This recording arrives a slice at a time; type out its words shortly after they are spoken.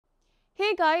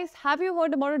Hey guys, have you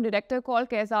heard about a director called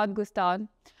Kaizad Gustad?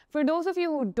 For those of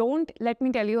you who don't, let me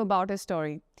tell you about his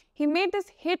story. He made this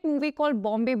hit movie called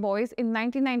Bombay Boys in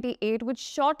 1998, which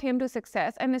shot him to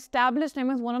success and established him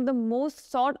as one of the most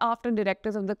sought-after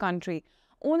directors of the country,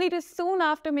 only to soon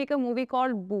after make a movie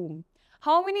called Boom.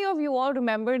 How many of you all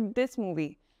remember this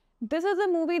movie? This is a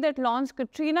movie that launched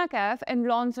Katrina Kaif and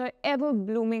launched her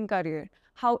ever-blooming career.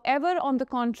 However, on the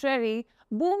contrary,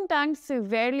 Boom tanked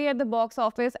severely at the box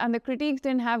office and the critics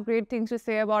didn't have great things to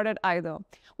say about it either,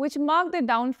 which marked the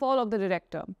downfall of the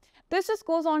director. This just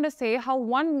goes on to say how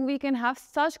one movie can have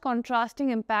such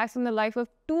contrasting impacts in the life of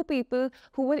two people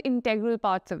who were integral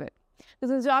parts of it.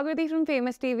 This is Jagrati from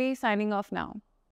Famous TV, signing off now.